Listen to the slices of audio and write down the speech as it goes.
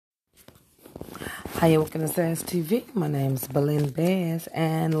How you welcome to SAS TV? My name is Belin Bass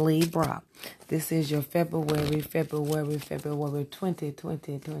and Libra. This is your February 2020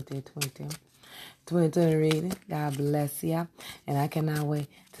 reading. God bless you. And I cannot wait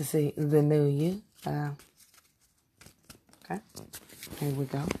to see the new you. Okay. Here we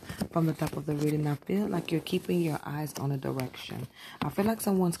go. From the top of the reading, I feel like you're keeping your eyes on a direction. I feel like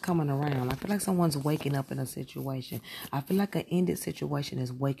someone's coming around. I feel like someone's waking up in a situation. I feel like an ended situation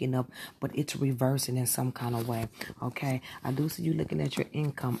is waking up, but it's reversing in some kind of way. Okay. I do see you looking at your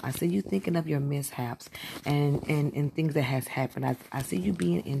income. I see you thinking of your mishaps and things that has happened. I see you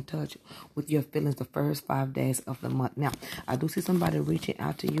being in touch with your feelings the first 5 days of the month. Now, I do see somebody reaching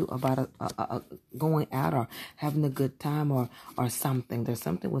out to you about going out or having a good time or something. There's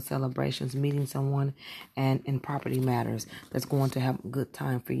something with celebrations, meeting someone, and in property matters that's going to have a good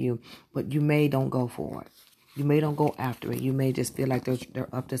time for you. But you may don't go for it. You may don't go after it. You may just feel like they're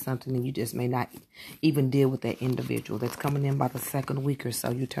up to something, and you just may not even deal with that individual that's coming in by the second week or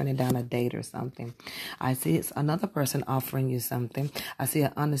so. You're turning down a date or something. I see it's another person offering you something. I see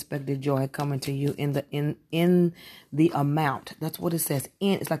an unexpected joy coming to you in the amount. That's what it says.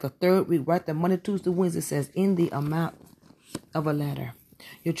 It's like the third week, right? The Monday, Tuesday, Wednesday says in the amount of a letter.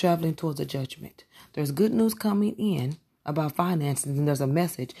 You're traveling towards a judgment. There's good news coming in about finances, and there's a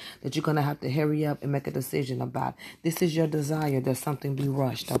message that you're going to have to hurry up and make a decision about. This is your desire that something be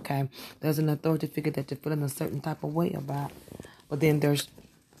rushed, okay? There's an authority figure that you're feeling a certain type of way about. But then there's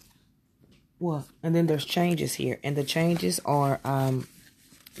changes here, and the changes are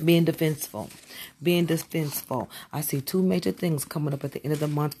being defensible. I see two major things coming up at the end of the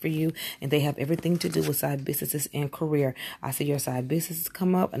month for you, and they have everything to do with side businesses and career. I see your side businesses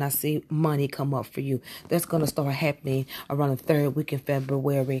come up, and I see money come up for you. That's going to start happening around the third week in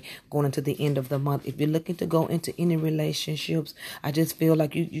February, going into the end of the month. If you're looking to go into any relationships, I just feel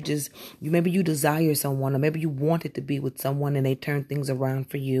like maybe you desire someone, or maybe you wanted to be with someone, and they turn things around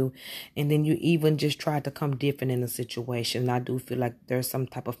for you, and then you even just tried to come different in the situation. And I do feel like there's some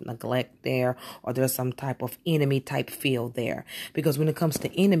type of neglect there, or there's some type of enemy type feel there. Because when it comes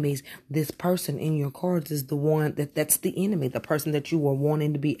to enemies, this person in your cards is the one that's the enemy, the person that you were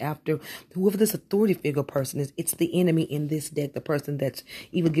wanting to be after. Whoever this authority figure person is, it's the enemy in this deck, the person that's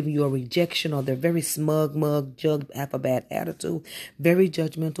even giving you a rejection, or they're very smug, jug, have a bad attitude, very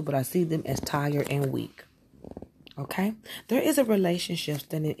judgmental, but I see them as tired and weak. Okay? There is a relationship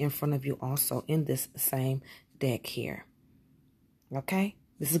standing in front of you also in this same deck here. Okay?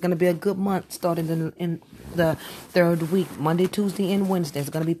 This is going to be a good month starting in the third week. Monday, Tuesday, and Wednesday. It's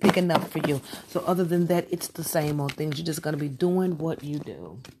going to be picking up for you. So other than that, it's the same old things. You're just going to be doing what you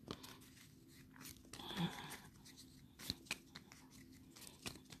do.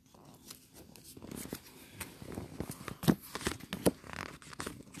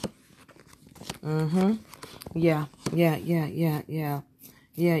 Yeah.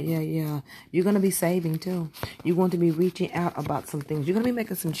 You're going to be saving too. You're going to be reaching out about some things. You're going to be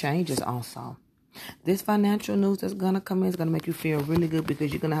making some changes also. This financial news that's going to come in is going to make you feel really good,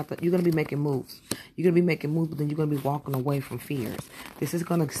 because you're going to be making moves. You're going to be making moves, but then you're going to be walking away from fears. This is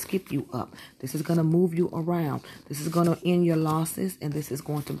going to skip you up. This is going to move you around. This is going to end your losses, and this is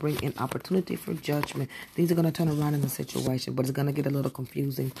going to bring in opportunity for judgment. Things are going to turn around in the situation, but it's going to get a little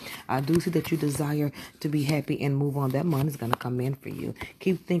confusing. I do see that you desire to be happy and move on. That money is going to come in for you.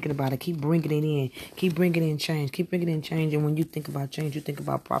 Keep thinking about it. Keep bringing it in. Keep bringing in change. Keep bringing in change. And when you think about change, you think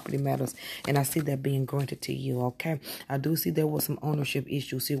about property matters. And I see that being granted to you, okay? I do see there was some ownership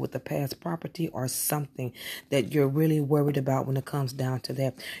issues here with the past property, or something that you're really worried about when it comes down to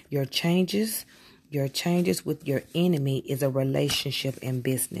that. Your changes with your enemy is a relationship in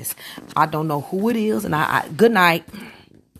business. I don't know who it is, and I good night.